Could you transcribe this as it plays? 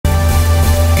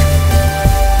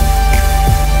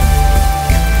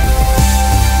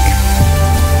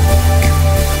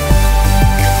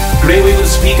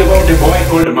about a boy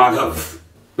called Madhav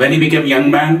when he became a young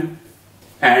man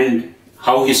and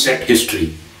how he set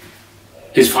history.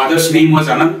 His father's name was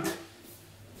Anant.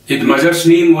 His mother's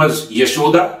name was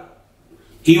Yashoda.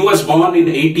 He was born in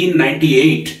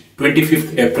 1898,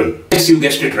 25th April. Yes, you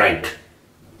guessed it right.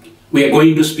 We are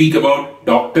going to speak about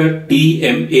Dr.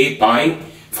 TMA Pai,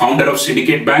 founder of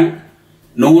Syndicate Bank,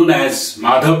 known as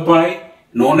Madhav Pai,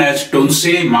 known as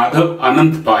Tunse Madhav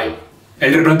Anant Pai.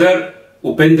 Elder brother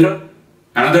Upendra,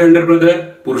 another elder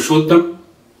brother Purushottam,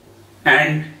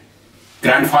 and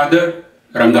grandfather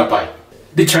Ranga Pai.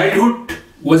 The childhood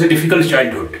was a difficult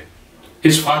childhood.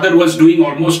 His father was doing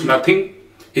almost nothing.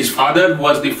 His father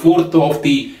was the fourth of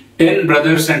the 10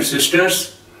 brothers and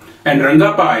sisters, and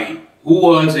Ranga Pai, who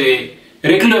was a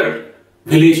regular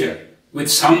villager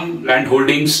with some land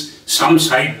holdings, some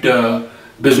side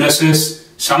businesses,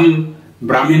 some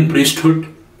Brahmin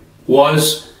priesthood,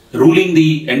 was ruling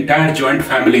the entire joint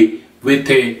family with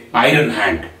an iron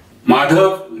hand.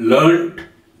 Madhav learned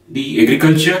the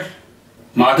agriculture.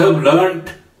 Madhav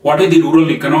learned what is the rural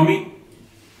economy.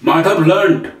 Madhav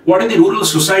learned what is the rural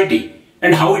society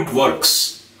and how it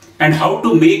works, and how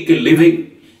to make a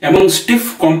living among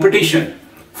stiff competition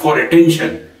for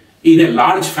attention in a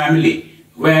large family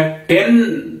where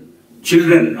 10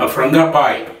 children of Ranga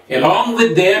Pai, along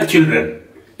with their children,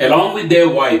 along with their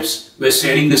wives, were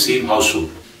sharing the same household.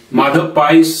 Madhav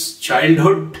Pai's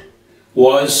childhood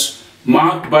was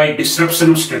marked by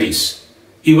disruption of studies.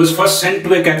 He was first sent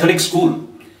to a Catholic school.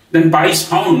 Then Pais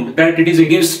found that it is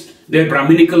against their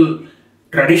Brahminical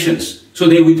traditions, so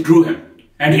they withdrew him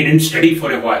and he didn't study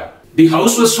for a while. The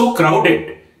house was so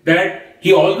crowded that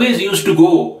he always used to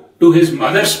go to his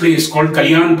mother's place called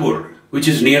Kalyanpur, which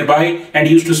is nearby, and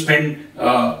he used to spend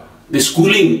the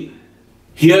schooling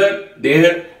here,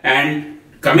 there, and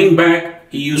coming back,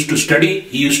 he used to study,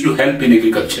 he used to help in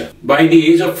agriculture. By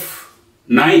the age of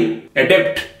 9,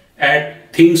 adept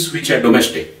at things which are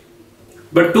domestic.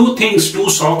 But two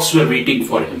socks were waiting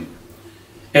for him.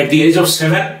 At the age of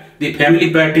 7, the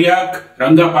family patriarch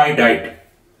Ranga Pai died.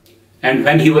 And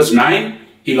when he was 9,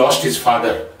 he lost his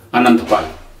father, Anant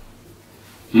Pai.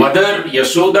 Mother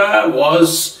Yashoda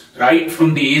was, right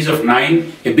from the age of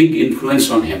 9, a big influence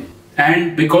on him.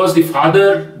 And because the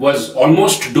father was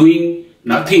almost doing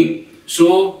nothing,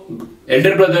 so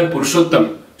elder brother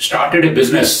Purushottam started a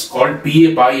business called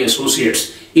TMA Pai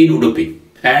Associates in Udupi.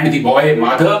 And the boy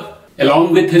Madhav,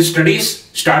 along with his studies,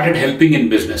 started helping in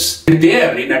business. And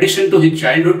there, in addition to his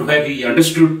childhood where he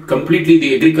understood completely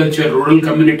the agriculture, rural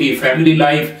community, family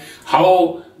life,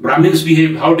 how Brahmins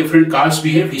behave, how different castes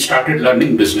behave, he started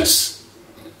learning business.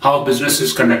 How business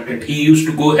is conducted. He used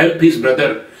to go help his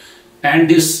brother. And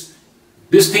this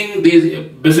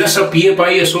business of TMA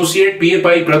Pai Associate, TMA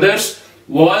Pai Brothers,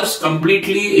 was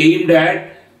completely aimed at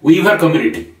weaver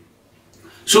community.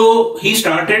 So he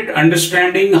started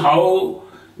understanding how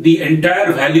the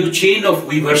entire value chain of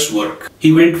weavers work.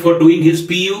 He went for doing his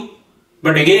PU,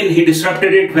 but again he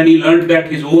disrupted it when he learned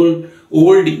that his own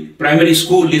old primary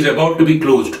school is about to be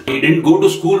closed. He didn't go to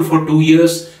school for 2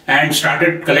 years and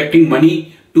started collecting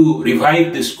money to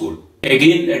revive this school.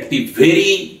 Again, at the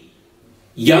very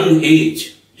young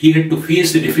age, he had to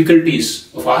face the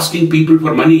difficulties of asking people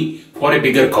for money for a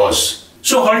bigger cause.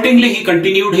 So haltingly he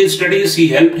continued his studies, he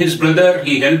helped his brother,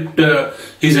 he helped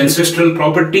his ancestral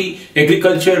property,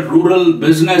 agriculture, rural,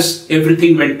 business,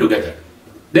 everything went together.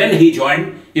 Then he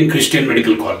joined in Christian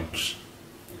Medical College.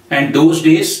 And those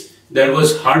days there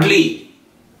was hardly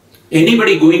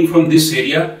anybody going from this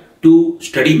area to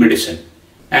study medicine.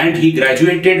 And he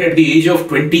graduated at the age of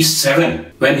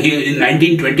 27 when he in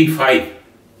 1925,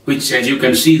 which as you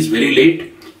can see is very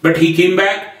late, but he came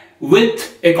back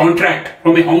with a contract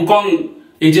from a Hong Kong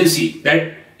agency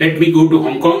that let me go to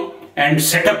Hong Kong and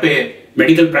set up a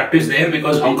medical practice there,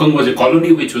 because Hong Kong was a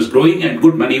colony which was growing and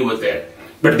good money was there.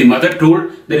 But the mother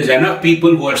told, there is enough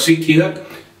people who are sick here,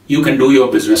 you can do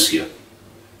your business here.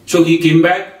 So he came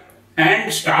back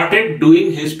and started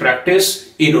doing his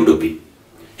practice in Udupi.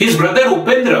 His brother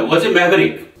Upendra was a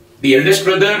maverick. The eldest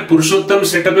brother Purushottam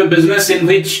set up a business in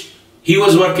which he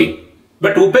was working.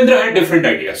 But Upendra had different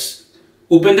ideas.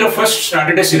 Upendra first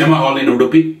started a cinema hall in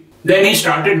Udupi. Then he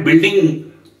started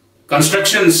building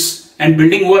constructions and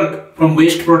building work from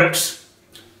waste products.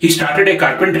 He started a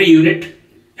carpentry unit.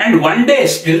 And one day,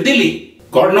 stealthily,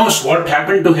 God knows what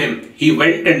happened to him, he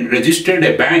went and registered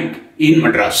a bank in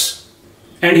Madras.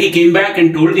 And he came back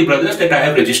and told the brothers that I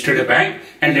have registered a bank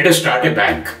and let us start a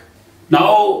bank.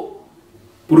 Now,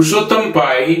 Purushottam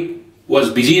Pai was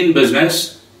busy in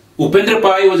business. Upendra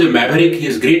Pai was a maverick, he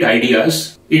has great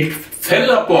ideas. It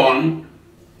fell upon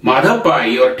Madhav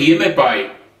Pai or TMA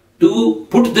Pai to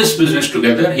put this business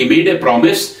together, he made a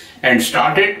promise and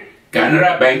started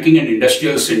Canara Banking and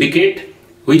Industrial Syndicate,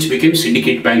 which became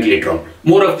Syndicate Bank later on.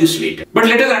 More of this later. But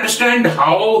let us understand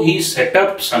how he set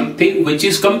up something which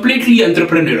is completely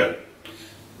entrepreneurial.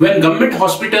 When government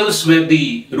hospitals were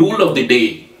the rule of the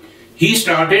day, he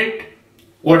started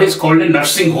what is called a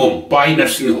nursing home, Pai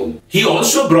nursing home. He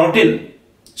also brought in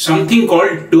something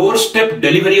called doorstep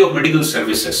delivery of medical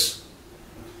services.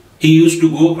 He used to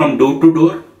go from door to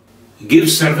door, give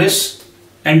service,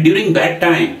 and during that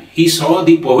time, he saw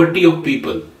the poverty of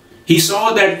people. He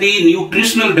saw that the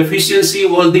nutritional deficiency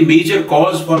was the major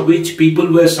cause for which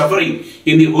people were suffering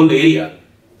in the whole area.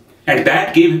 And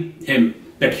that gave him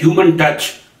that human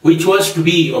touch, which was to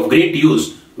be of great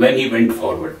use when he went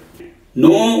forward.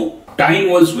 No time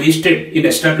was wasted in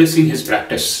establishing his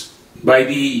practice. By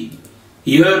the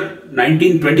year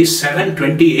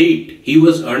 1927-28, he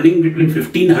was earning between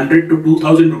 1500 to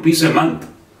 2000 rupees a month.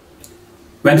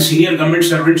 When senior government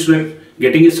servants were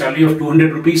getting a salary of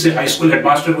 200 rupees, a high school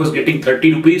headmaster was getting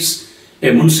 30 rupees,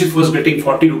 a munsif was getting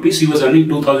 40 rupees, he was earning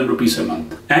 2000 rupees a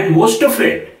month. And most of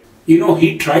it,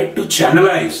 he tried to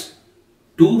channelize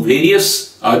to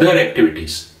various other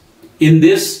activities. In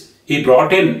this, he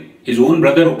brought in his own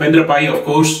brother Upendra Pai, of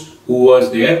course, who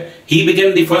was there. He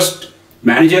became the first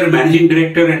manager, managing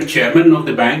director and chairman of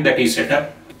the bank that he set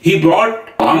up. He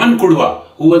brought Vaman Kudwa,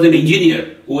 who was an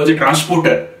engineer, who was a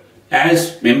transporter,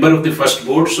 as member of the first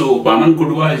board. So Vaman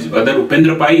Kudwa, his brother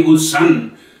Upendra Pai, whose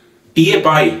son TMA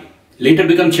Pai later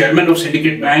became chairman of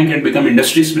Syndicate Bank and become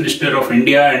Industries Minister of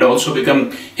India and also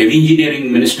become Heavy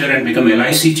Engineering Minister and become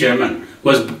LIC chairman,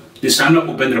 was the son of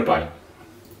Upendra Pai.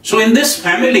 So in this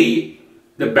family,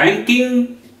 the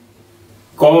banking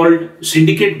called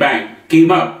Syndicate Bank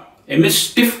came up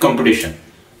amidst stiff competition.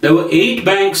 There were 8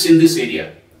 banks in this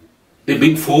area. The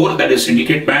big 4, that is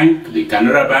Syndicate Bank, the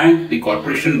Canara Bank, the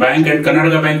Corporation Bank and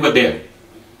Karnataka Bank were there.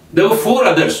 There were 4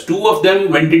 others. 2 of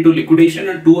them went into liquidation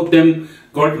and 2 of them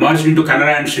got merged into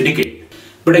Canara and Syndicate.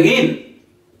 But again,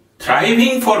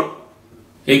 thriving for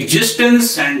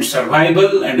existence and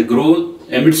survival and growth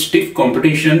amidst stiff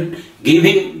competition gave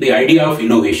him the idea of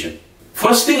innovation.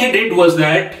 First thing he did was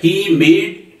that he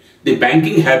made the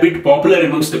banking habit popular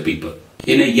amongst the people.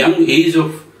 In a young age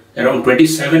of around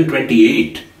 27,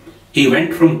 28, he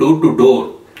went from door to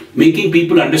door, making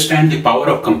people understand the power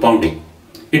of compounding.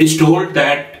 It is told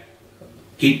that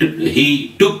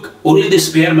he took only the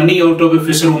spare money out of a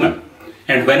fisherwoman,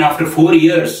 and when after 4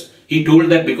 years, he told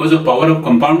that because of power of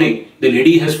compounding, the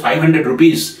lady has 500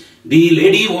 rupees. The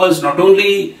lady was not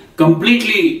only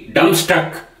completely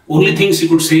dumbstruck, only things he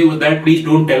could say was that, please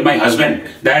don't tell my husband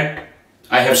that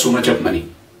I have so much of money.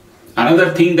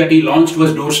 Another thing that he launched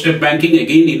was doorstep banking.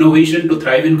 Again, innovation to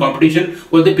thrive in competition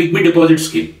was the pygmy deposit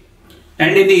scheme.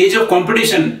 And in the age of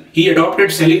competition, he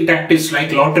adopted selling tactics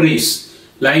like lotteries,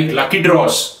 like lucky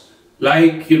draws,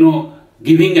 like,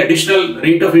 giving additional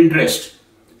rate of interest.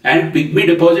 And pygmy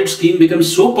deposit scheme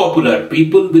becomes so popular,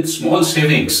 people with small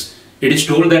savings. It is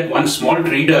told that one small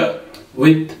trader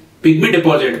with pygmy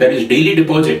deposit, that is daily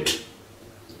deposit,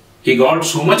 he got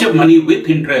so much of money with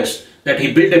interest that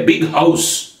he built a big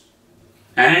house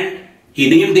and he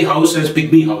named the house as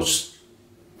Pygmy House.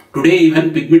 Today,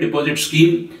 even pygmy deposit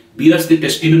scheme bears the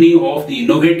testimony of the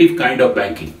innovative kind of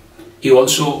banking. He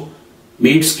also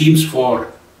made schemes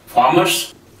for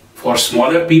farmers, for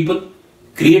smaller people,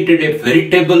 created a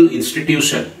veritable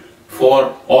institution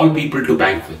for all people to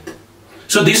bank with.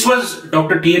 So this was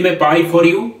Dr. TMA Pai for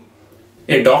you,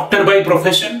 a doctor by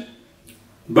profession,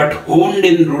 but honed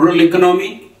in rural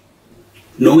economy,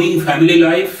 knowing family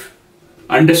life,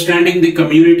 understanding the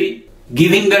community,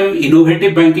 giving them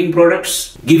innovative banking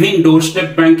products, giving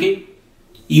doorstep banking,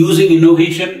 using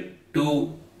innovation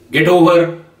to get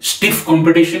over stiff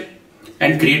competition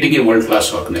and creating a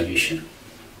world-class organization.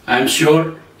 I am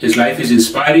sure his life is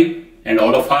inspiring and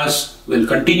all of us will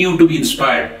continue to be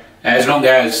inspired as long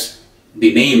as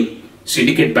the name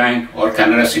Syndicate Bank or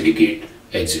Canara Syndicate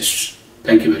exists.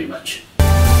 Thank you very much.